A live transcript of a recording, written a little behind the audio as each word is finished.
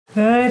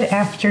Good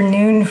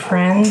afternoon,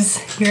 friends.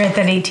 You're at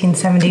that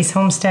 1870s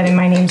homestead, and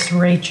my name's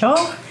Rachel.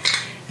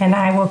 And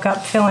I woke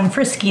up feeling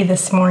frisky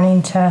this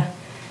morning to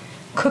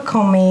cook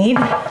homemade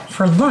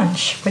for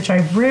lunch, which I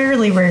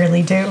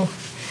rarely do.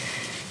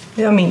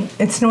 I mean,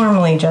 it's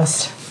normally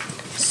just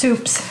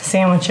soups,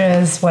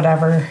 sandwiches,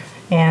 whatever,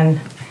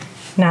 and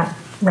not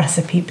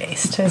recipe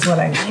based is what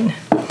I mean.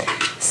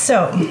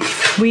 So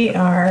we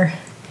are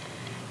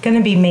going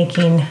to be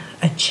making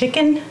a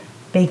chicken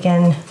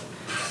bacon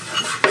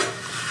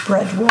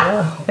bread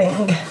roll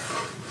thing.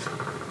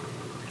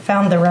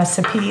 Found the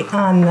recipe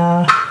on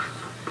the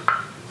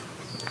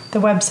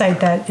website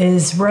that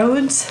is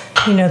Rhodes,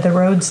 you know, the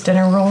Rhodes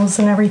dinner rolls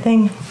and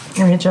everything,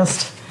 and it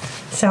just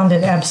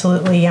sounded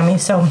absolutely yummy.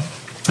 So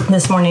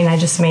this morning I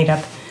just made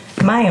up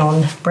my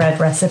own bread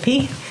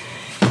recipe,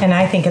 and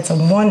I think it's a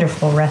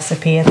wonderful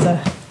recipe. It's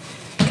a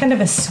kind of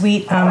a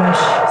sweet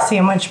Amish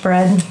sandwich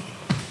bread,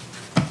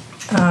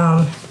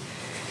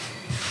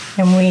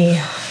 and we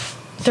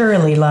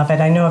thoroughly love it.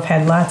 I know I've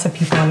had lots of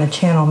people on the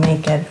channel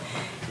make it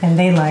and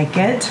they like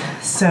it.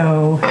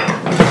 So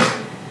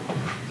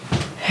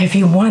if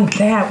you want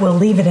that, we'll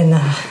leave it in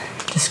the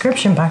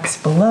description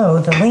box below,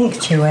 the link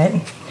to it.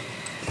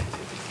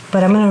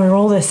 But I'm gonna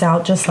roll this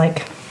out just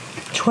like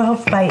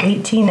 12 by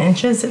 18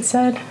 inches, it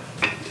said.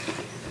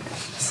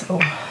 So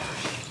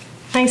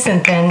nice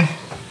and thin.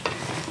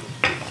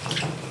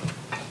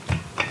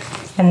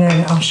 And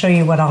then I'll show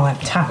you what all I'm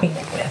topping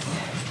it with.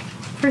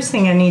 First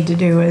thing I need to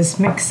do is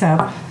mix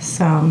up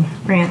some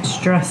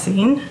ranch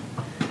dressing,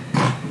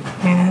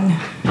 and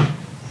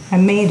I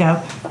made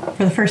up,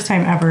 for the first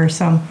time ever,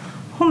 some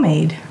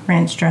homemade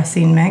ranch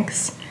dressing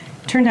mix.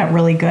 It turned out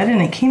really good,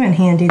 and it came in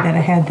handy that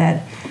I had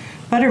that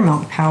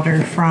buttermilk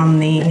powder from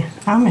the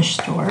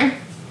Amish store.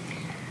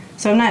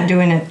 So I'm not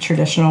doing it the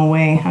traditional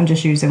way, I'm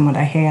just using what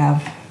I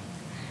have.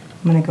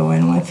 I'm going to go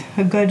in with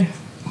a good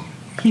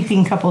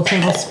heaping couple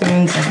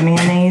tablespoons of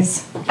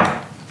mayonnaise,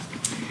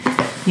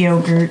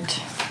 yogurt,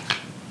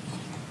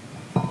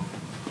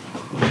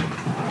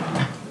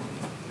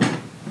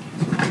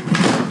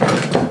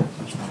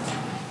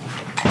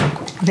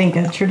 I think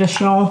a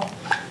traditional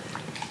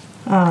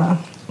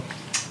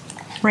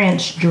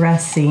ranch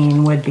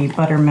dressing would be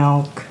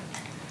buttermilk,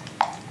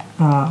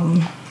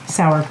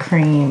 sour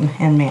cream,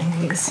 and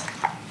mayonnaise.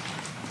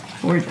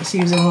 We're just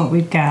using what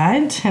we've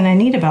got, and I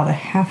need about a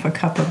half a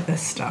cup of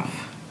this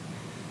stuff.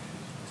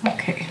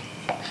 Okay.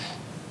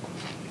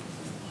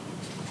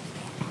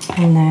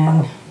 And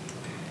then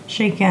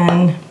shake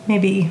in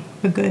maybe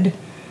a good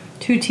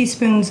 2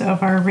 teaspoons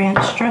of our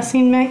ranch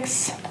dressing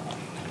mix.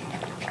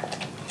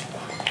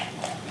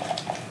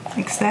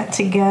 Mix that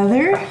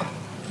together.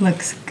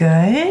 Looks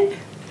good.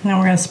 Now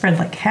we're going to spread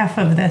like half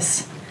of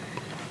this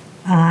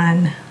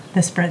on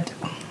this bread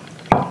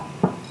dough,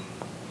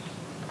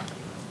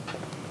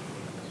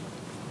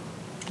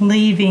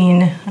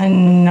 leaving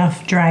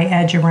enough dry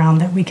edge around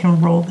that we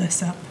can roll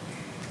this up.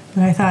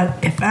 But I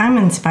thought, if I'm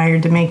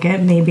inspired to make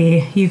it,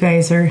 maybe you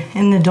guys are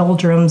in the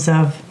doldrums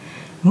of,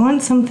 I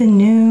want something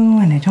new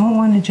and I don't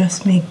want to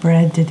just make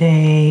bread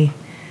today.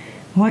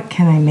 What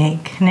can I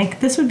make?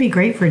 This would be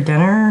great for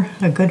dinner,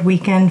 a good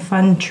weekend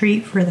fun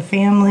treat for the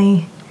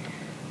family.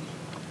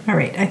 All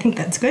right, I think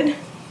that's good.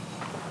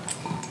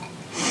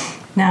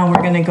 Now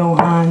we're going to go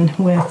on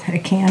with a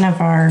can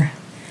of our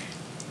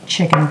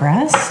chicken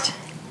breast.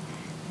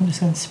 I'm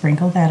just going to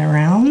sprinkle that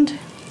around.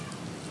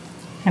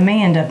 I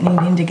may end up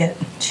needing to get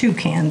 2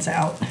 cans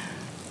out.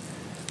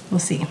 We'll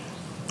see.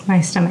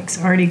 My stomach's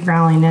already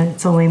growling and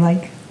it's only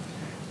like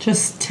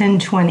just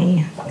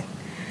 10:20.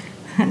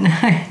 And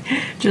I've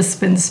just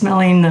been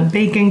smelling the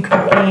bacon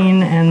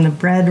cooking and the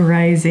bread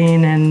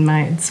rising, and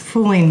it's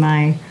fooling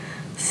my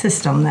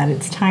system that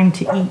it's time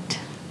to eat.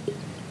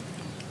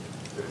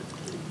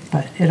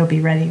 But it'll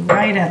be ready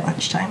right at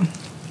lunchtime.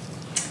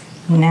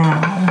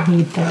 Now, we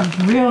need the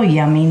real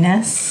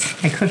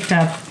yumminess. I cooked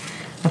up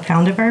a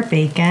pound of our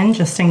bacon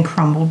just in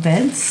crumble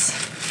bits.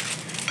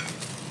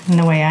 And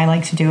the way I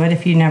like to do it,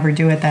 if you never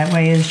do it that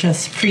way, is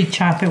just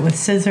pre-chop it with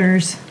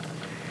scissors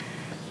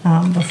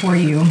before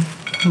you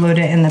load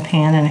it in the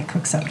pan, and it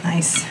cooks up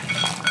nice.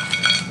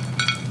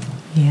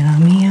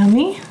 Yummy,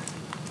 yummy.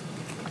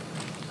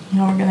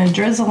 Now we're going to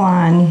drizzle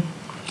on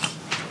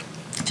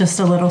just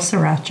a little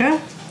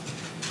sriracha.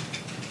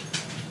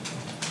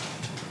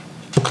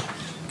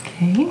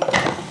 Okay.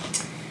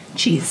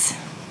 Cheese.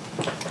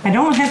 I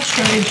don't have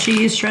shredded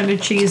cheese.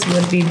 Shredded cheese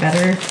would be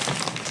better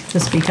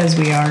just because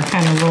we are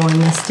kind of rolling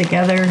this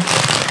together.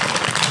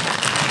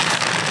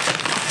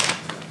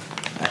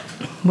 But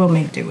we'll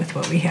make do with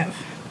what we have.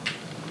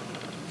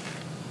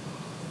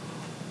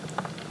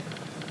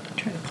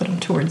 Try to put them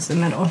towards the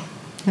middle.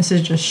 This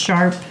is just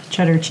sharp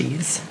cheddar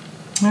cheese.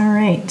 All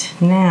right,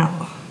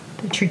 now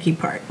the tricky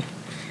part,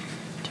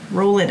 to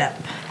roll it up.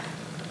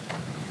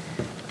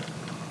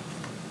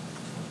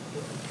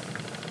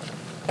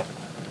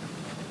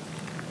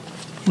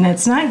 And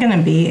it's not going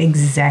to be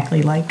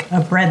exactly like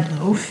a bread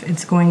loaf.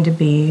 It's going to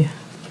be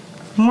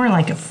more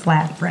like a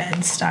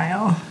flatbread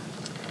style.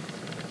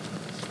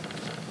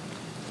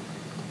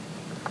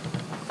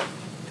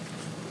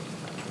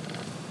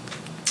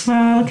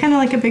 kind of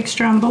like a big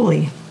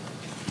stromboli.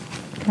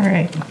 All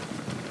right, I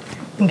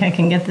think I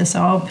can get this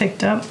all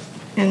picked up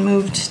and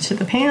moved to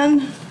the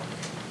pan.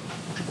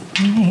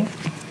 All right,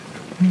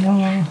 and then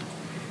we'll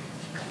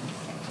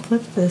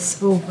flip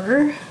this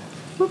over.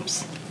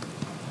 Whoops,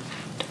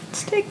 don't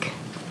stick.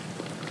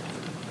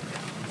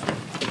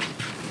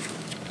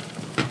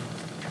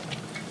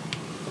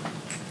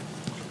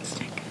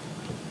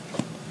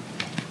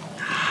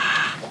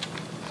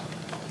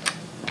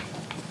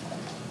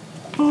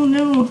 Oh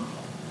no.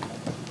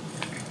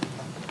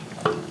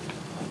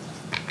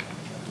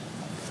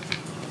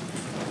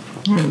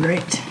 All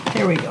right,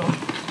 there we go.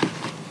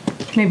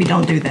 Maybe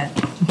don't do that.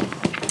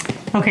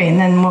 Okay, and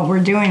then what we're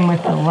doing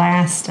with the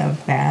last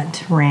of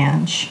that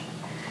ranch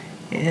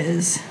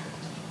is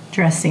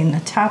dressing the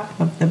top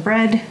of the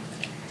bread.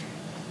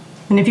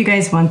 And if you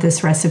guys want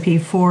this recipe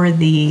for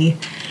the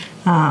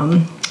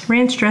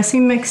ranch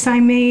dressing mix I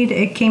made,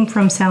 it came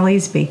from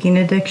Sally's Baking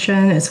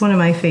Addiction. It's one of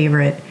my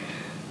favorite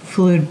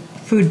food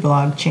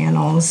blog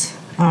channels.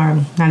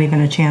 Not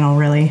even a channel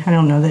really. I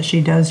don't know that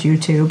she does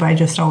YouTube. I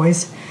just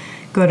always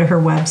go to her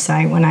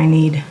website when I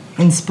need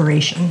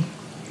inspiration.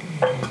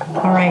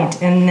 All right,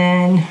 and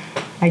then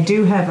I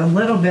do have a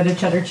little bit of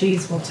cheddar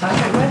cheese we'll top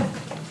it with.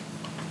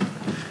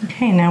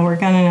 Okay, now we're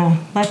gonna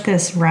let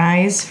this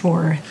rise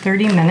for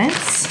 30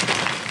 minutes,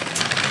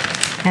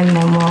 and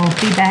then we'll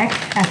be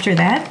back after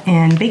that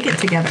and bake it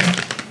together.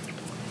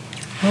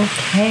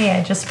 Okay,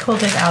 I just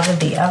pulled it out of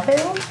the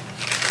oven.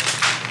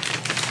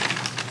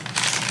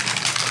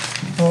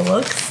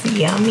 Looks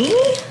yummy.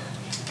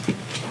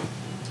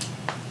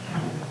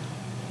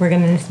 We're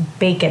gonna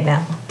bake it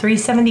now.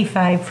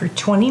 375 for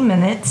 20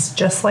 minutes,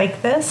 just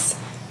like this.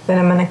 Then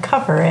I'm gonna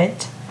cover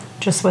it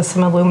just with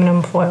some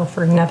aluminum foil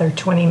for another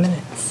 20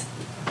 minutes.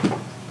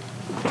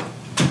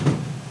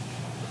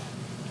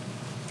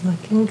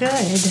 Looking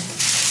good.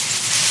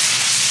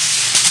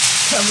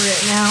 Cover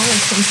it now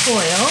with some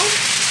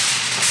foil.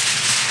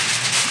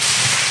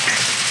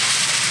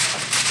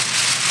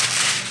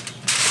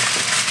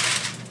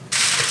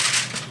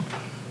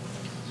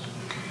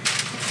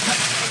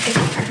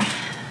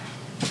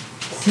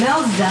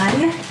 Smells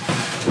done.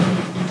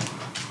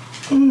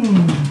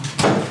 Ooh-wee.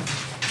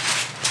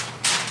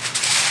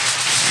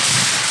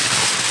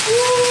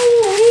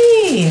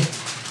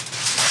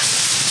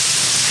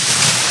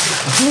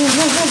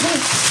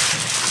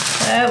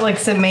 That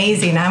looks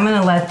amazing. I'm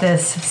gonna let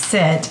this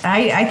sit.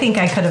 I think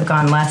I could have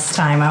gone less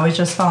time. I was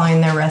just following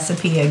their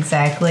recipe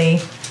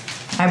exactly.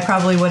 I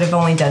probably would have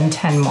only done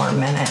 10 more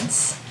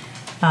minutes.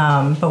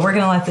 But we're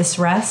gonna let this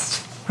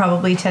rest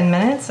probably 10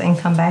 minutes and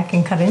come back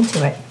and cut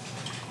into it.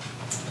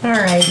 All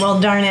right, well,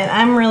 darn it.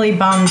 I'm really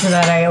bummed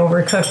that I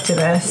overcooked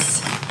this,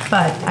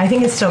 but I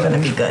think it's still gonna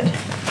be good.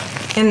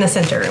 In the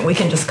center, and we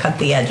can just cut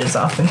the edges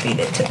off and feed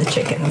it to the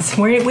chickens.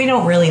 We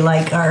don't really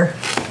like our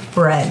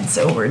breads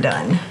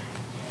overdone.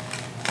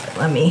 But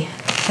let me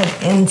head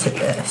into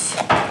this.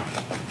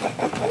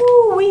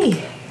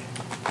 Woo-wee.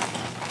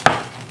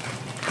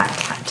 Hot,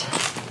 hot.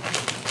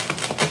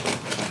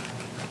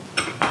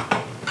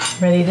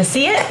 Ready to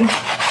see it?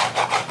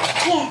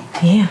 Yeah.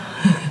 Yeah.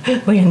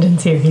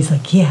 Landon's here, he's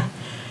like, yeah.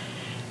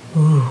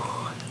 Ooh,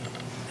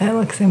 that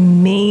looks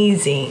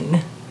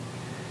amazing.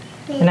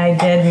 And I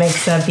did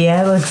mix up,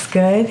 yeah, it looks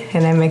good.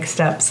 And I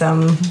mixed up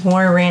some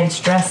more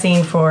ranch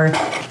dressing for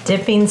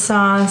dipping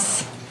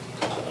sauce.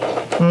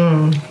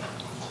 You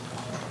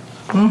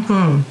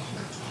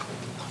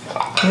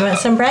want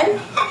some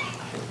bread?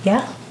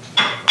 Yeah?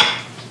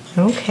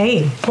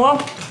 Okay. Well,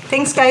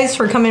 thanks guys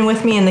for coming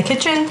with me in the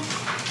kitchen.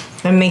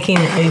 I'm making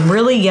a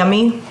really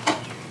yummy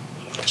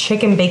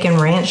chicken bacon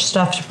ranch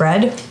stuffed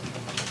bread.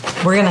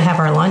 We're gonna have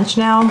our lunch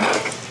now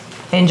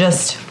and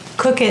just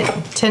cook it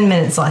 10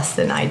 minutes less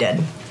than I did.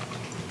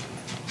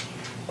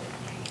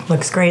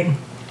 Looks great.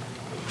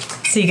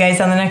 See you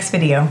guys on the next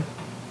video.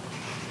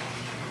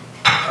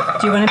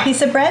 Do you want a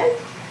piece of bread?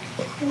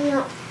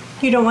 No.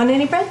 You don't want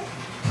any bread?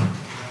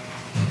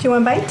 Do you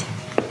want a bite?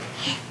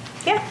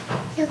 Yeah?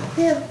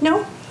 No.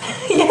 No?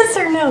 Yes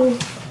or no?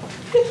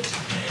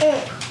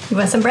 You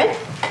want some bread?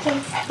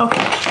 Yes.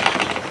 Okay.